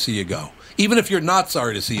 sorry to see you go. Even if you're not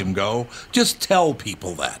sorry to see him go, just tell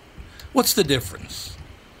people that. What's the difference?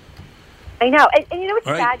 I know. And you know what's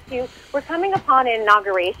sad, too? We're coming upon an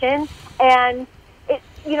inauguration, and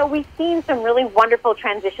we've seen some really wonderful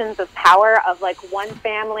transitions of power of, like, one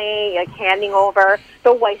family handing over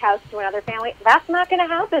the White House to another family. That's not going to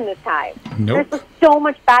happen this time. Nope. There's so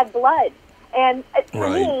much bad blood. And to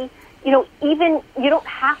me, even you don't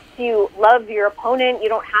have to love your opponent. You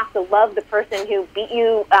don't have to love the person who beat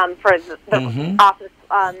you for the office,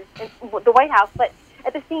 the White House. But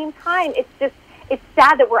at the same time, it's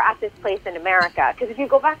sad that we're at this place in America. Because if you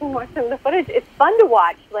go back and watch some of the footage, it's fun to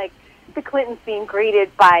watch, like, the Clintons being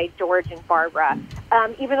greeted by George and Barbara,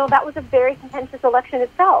 even though that was a very contentious election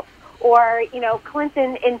itself. Or,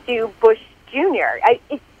 Clinton into Bush Jr.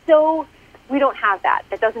 We don't have that.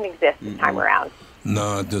 That doesn't exist this time around.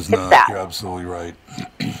 No, it does not. You're absolutely right.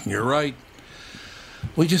 You're right.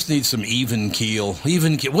 We just need some even keel.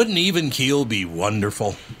 Wouldn't even keel be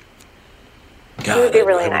wonderful? God, it would be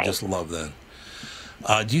really I nice. would just love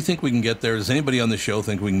that. Do you think we can get there? Does anybody on the show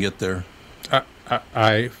think we can get there?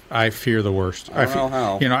 I fear the worst. I don't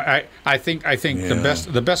know how. I think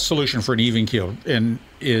the best solution for an even keel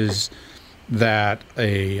is that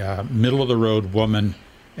a middle of the road woman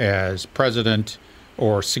as president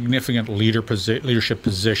or significant leadership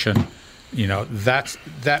position.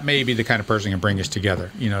 That may be the kind of person who can bring us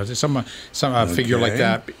together. Some figure like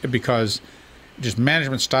that, because just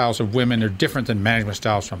management styles of women are different than management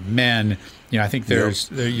styles from men. I think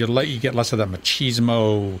you get less of that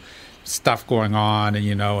machismo stuff going on,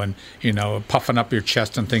 and puffing up your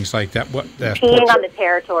chest and things like that. Peeing on the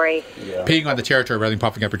territory. Yeah. Peeing on the territory rather than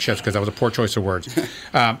puffing up your chest, because that was a poor choice of words.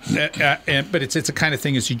 But it's the kind of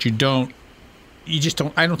thing is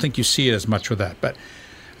that I don't think you see it as much with that. But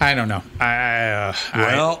I don't know.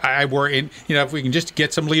 I worry. If we can just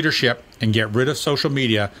get some leadership and get rid of social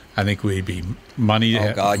media, I think we'd be money's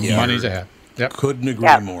ahead. Yep. Couldn't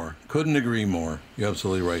agree more. Couldn't agree more. You're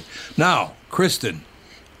absolutely right. Now, Kristen,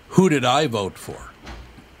 who did I vote for?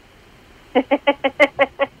 You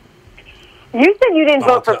said you didn't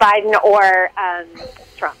vote for Biden or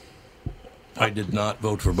Trump. I did not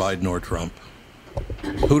vote for Biden or Trump.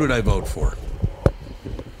 Who did I vote for?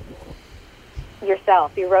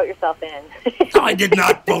 Yourself. You wrote yourself in. I did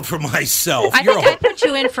not vote for myself. I put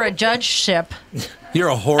you in for a judgeship. You're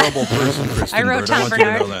a horrible person, Kristen. I wrote Tom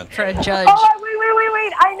Bernard for a judge. Oh, wait.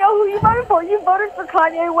 I know who you voted for. You voted for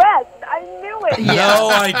Kanye West. I knew it. No,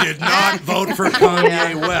 I did not vote for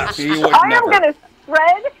Kanye West. I am going to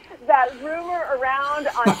spread that rumor around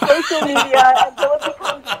on social media until it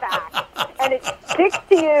becomes fact. And it sticks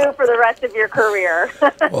to you for the rest of your career.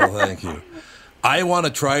 Well, thank you. I want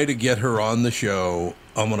to try to get her on the show.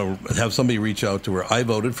 I'm going to have somebody reach out to her. I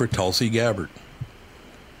voted for Tulsi Gabbard.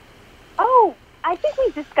 Oh, I think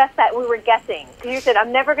we discussed that. We were guessing. You said,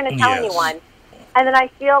 I'm never going to tell anyone. And then I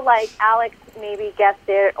feel like Alex maybe guessed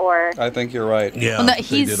it, or... I think you're right. Yeah, they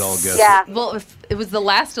did all guess it. Well, if it was the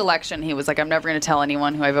last election, he was like, I'm never going to tell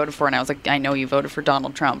anyone who I voted for. And I was like, I know you voted for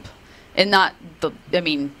Donald Trump. And not the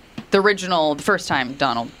first time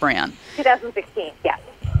Donald ran. 2016, yeah.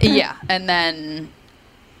 Yeah, and then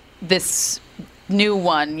this new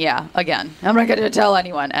one, again. I'm not going to tell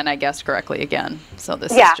anyone, and I guessed correctly again. So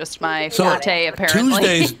this is just my forte,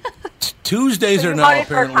 apparently. Tuesdays are now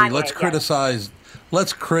apparently.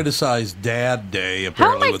 Let's criticize Dad Day.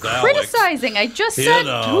 Apparently, how am I criticizing? I just said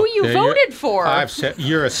who you voted for. I've said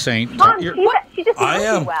you're a saint. Mom, she just knows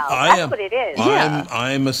you well. That's what it is.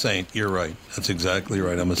 I'm a saint. You're right. That's exactly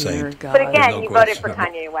right. I'm a saint. But again, you voted for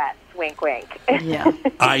Kanye West. Wink, wink. Yeah.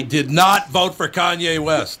 I did not vote for Kanye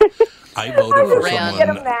West. I voted for someone. Get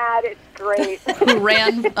him mad. It's great. Who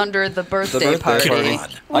ran under the birthday party.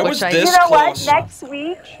 I was this you know close. What? Next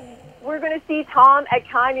week, we're going to see Tom at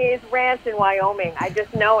Kanye's ranch in Wyoming. I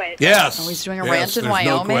just know it. Yes. Oh, he's doing a ranch in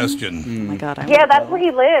Wyoming? No question. Oh, my God. Yeah, that's where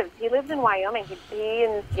he lives. He lives in Wyoming. He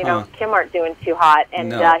and, Kim aren't doing too hot.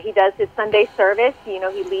 And he does his Sunday service. He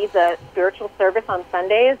leads a spiritual service on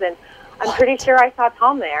Sundays. And I'm pretty sure I saw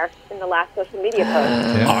Tom there in the last social media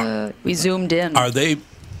post. We zoomed in. Are they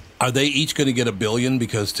each going to get $1 billion?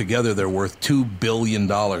 Because together they're worth $2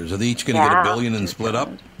 billion. Are they each going to get $1 billion and split up?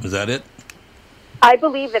 Is that it? I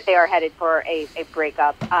believe that they are headed for a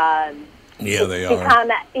breakup. Yeah, they are.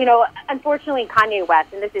 Unfortunately, Kanye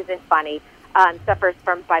West, and this isn't funny, suffers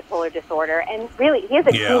from bipolar disorder. And really, he has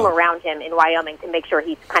a team around him in Wyoming to make sure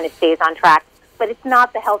he kind of stays on track. But it's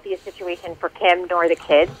not the healthiest situation for Kim nor the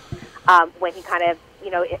kids when he kind of,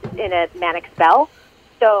 is in a manic spell.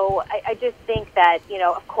 So I just think that,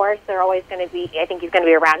 of course, they're always going to be, I think he's going to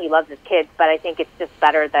be around. He loves his kids, but I think it's just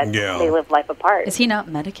better that they live life apart. Is he not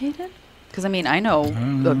medicated? Because, I know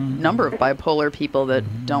a number of bipolar people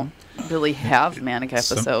that don't really have manic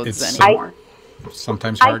episodes anymore.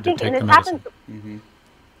 Sometimes hard to take the medicine.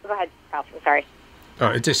 Go ahead, Ralph. I'm sorry.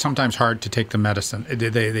 It's just sometimes hard to take the medicine.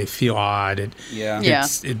 They feel odd. Yeah.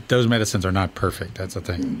 Those medicines are not perfect. That's the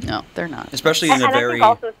thing. No, they're not. Especially in I think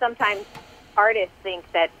also sometimes artists think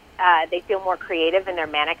that they feel more creative in their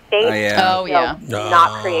manic state.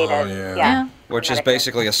 Not creative. Yeah. Which is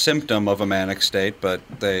basically a symptom of a manic state, but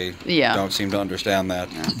they don't seem to understand that.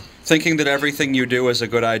 Yeah. Thinking that everything you do is a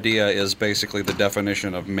good idea is basically the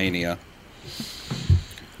definition of mania.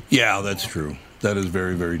 Yeah, that's true. That is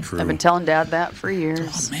very, very true. I've been telling Dad that for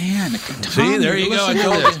years. Oh, man. See, there you go. I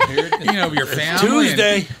told your family.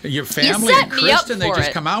 Tuesday. Your family and Kristen, they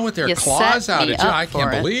just come out with their claws out at you. I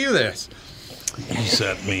can't believe this. You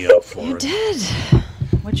set me up for it. You did.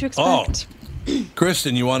 What'd you expect? Oh,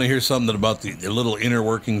 Kristen, you want to hear something about the little inner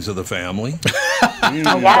workings of the family?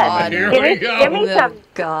 Oh, God. Here we go. Give me some.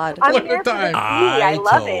 God. What a time. I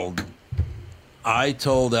love it. I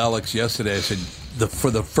told Alex yesterday, I said,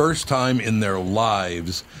 for the first time in their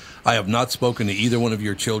lives, I have not spoken to either one of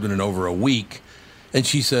your children in over a week. And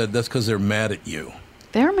she said, that's because they're mad at you.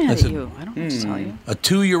 They're mad at you. I don't know what to tell you. A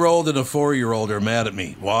 2-year-old and a 4-year-old are mad at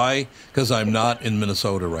me. Why? Because I'm not in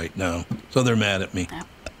Minnesota right now. So they're mad at me. Yep.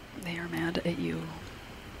 They are mad at you. Do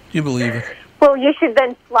you believe it? Well, you should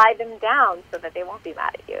then slide them down so that they won't be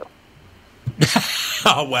mad at you.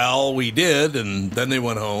 Well, we did, and then they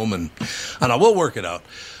went home, and we'll work it out.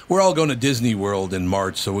 We're all going to Disney World in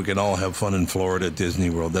March, so we can all have fun in Florida at Disney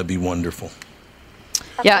World. That'd be wonderful.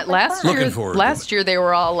 Yeah, last year they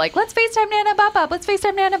were all like, let's FaceTime Nana Pop-Up, let's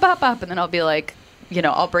FaceTime Nana Pop-Up. And then I'll be like,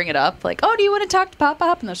 I'll bring it up, like, oh, do you want to talk to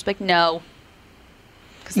Pop-Up? And they're just like, no.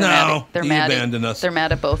 Because they're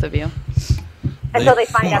mad at both of you. Until they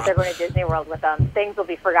find out they're going to Disney World with them, things will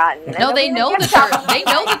be forgotten. No, they know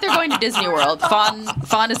that they're going to Disney World.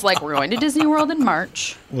 Fawn is like, we're going to Disney World in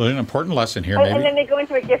March. Well, an important lesson here, maybe. And then they go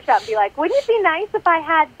into a gift shop and be like, wouldn't it be nice if I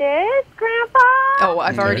had this, Grandpa? Oh,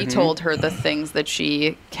 I've already told her the things that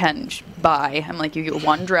she can buy. I'm like, you get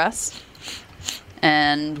one dress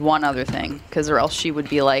and one other thing, because or else she would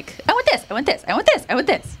be like, I want this, I want this, I want this, I want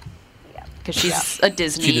this. Because she's a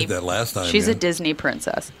Disney. She did that last time. She's a Disney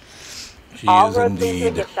princess. She all is roads lead to a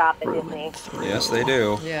indeed. gift shop at Disney. Yes, they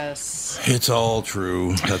do. Yes. It's all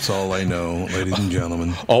true. That's all I know, ladies and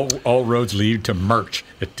gentlemen. All roads lead to merch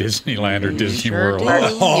at Disneyland or Disney World.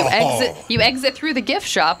 You exit through the gift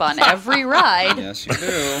shop on every ride. Yes, you do.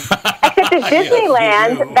 Except at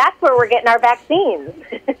Disneyland, that's where we're getting our vaccines.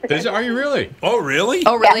 Are you really? Oh, really?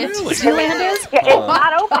 Oh, really? Yeah. Disneyland is? Yeah, it's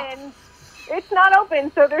not open. It's not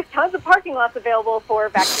open, so there's tons of parking lots available for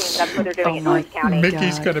vaccines. That's what they're doing in Orange County.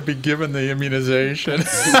 Mickey's going to be given the immunization.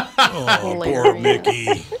 Oh, poor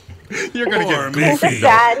Mickey. You're going to get It's goofy.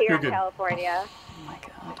 sad here in California. Oh, my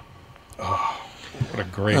God. Oh, what a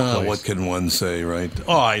great place. What can one say, right?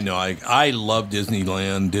 Oh, I know. I love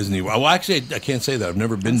Disneyland, Disney World. Well, actually, I can't say that. I've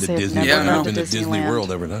never been to Disney. I've never been to Disney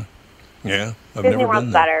World ever, huh? Yeah, I've Disney never World's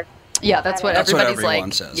been there. better. Yeah, that's what everybody's everyone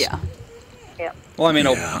like. says. Yeah. Well, I mean,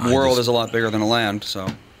 a world is a lot bigger than a land, so,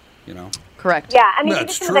 Correct. Yeah, I mean,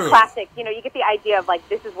 That's this is the true. classic. You get the idea of, like,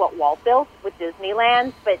 this is what Walt built with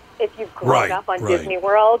Disneyland, but if you've grown up on Disney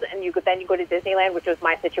World and then you go to Disneyland, which was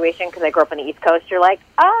my situation because I grew up on the East Coast, you're like,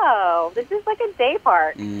 oh, this is like a day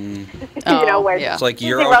park. Where it's like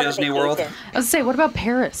Euro Disney World. I was going to say, what about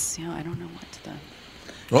Paris? I don't know what to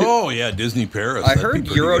Oh, yeah, Disney Paris. I heard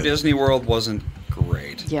Euro Disney World wasn't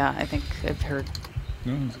great. Yeah, I think I've heard.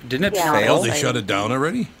 Didn't it fail? They shut it down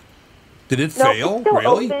already? Did it No, fail? it's still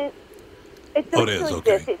Really? open. It's it is,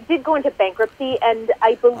 okay. It did go into bankruptcy, and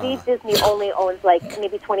I believe Disney only owns like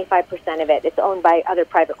maybe 25% of it. It's owned by other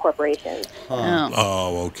private corporations.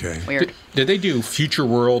 Oh, okay. Weird. Did they do Future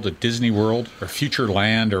World at Disney World or Future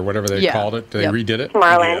Land or whatever they called it? They redid it?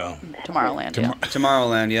 Tomorrowland. Tomorrowland,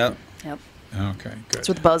 Tomorrowland, yep. Yep. Okay, good. That's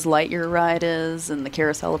where the Buzz Lightyear ride is, and the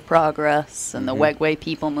Carousel of Progress, and the Wegway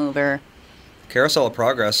People Mover. Carousel of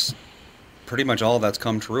Progress, pretty much all of that's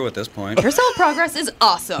come true at this point. Carousel of Progress is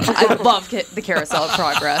awesome. I love the Carousel of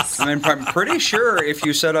Progress. I mean, I'm pretty sure if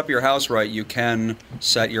you set up your house right, you can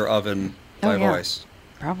set your oven by voice.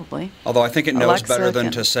 Probably. Although I think it knows Alexa better than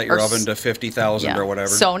can- to set your or oven to 50,000 or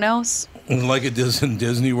whatever. Sonos. Like it does in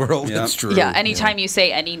Disney World, it's true. Yeah, anytime you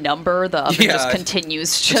say any number, the oven just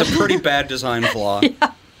continues to... It's a pretty bad design flaw.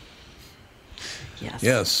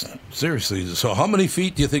 Yes, seriously. So how many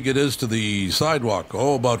feet do you think it is to the sidewalk?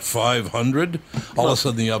 Oh, about 500. All of a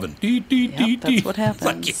sudden the oven. That's what happens.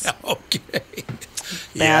 Like, yeah, okay.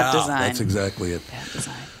 Bad design. That's exactly it. Bad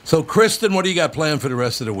design. So, Kristen, what do you got planned for the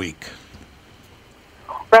rest of the week?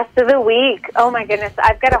 Rest of the week. Oh, my goodness.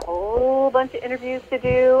 I've got a whole bunch of interviews to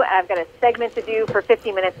do. I've got a segment to do for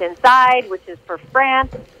 50 Minutes Inside, which is for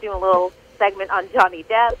France. Doing a little segment on Johnny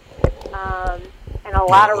Depp. And a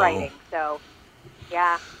lot of writing. So,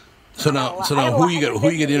 yeah. So now, who you get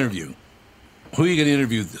to interview? Who you get to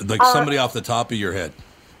interview? Like somebody off the top of your head.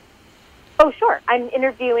 Oh, sure. I'm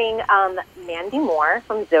interviewing Mandy Moore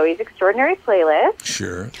from Zoe's Extraordinary Playlist.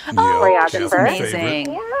 Sure. Choreographer.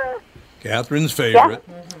 Amazing. Yeah. Catherine's favorite.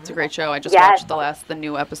 It's a great show. I just watched the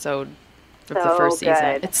new episode of the first season.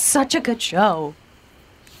 Good. It's such a good show.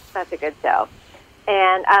 Such a good show.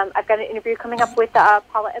 And I've got an interview coming up with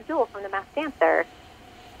Paula Abdul from The Masked Dancer.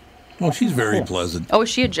 Well, she's very pleasant. Oh, is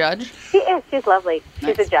she a judge? She is. She's lovely.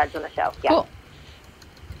 She's a judge on the show. Yeah. Cool.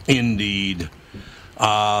 Indeed.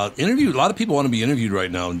 A lot of people want to be interviewed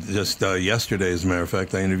right now. Just yesterday, as a matter of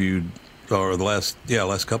fact, I interviewed, or the last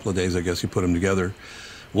couple of days, I guess you put them together.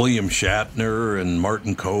 William Shatner and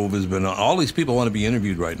Martin Kove has been on. All these people want to be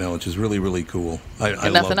interviewed right now, which is really, really cool. I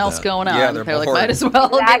And nothing else going on. Yeah, they're like, might as well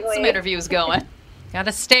get some interviews going. Got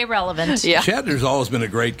to stay relevant. Yeah. Shatner's always been a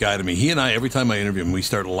great guy to me. He and I, every time I interview him, we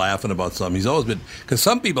start laughing about something. He's always been, because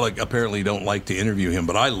some people apparently don't like to interview him,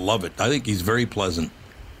 but I love it. I think he's very pleasant.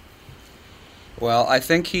 Well, I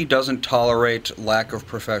think he doesn't tolerate lack of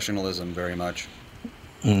professionalism very much.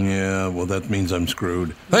 Yeah, well, that means I'm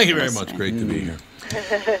screwed. Thank you very much. Great to be here.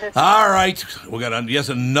 All right. We got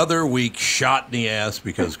another week shot in the ass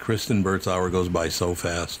because Kristen Burt's hour goes by so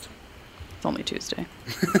fast. It's only Tuesday.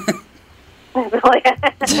 That's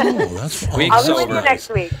I'll be with you next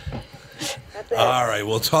week. All right.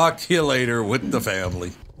 We'll talk to you later with the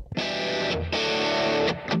family.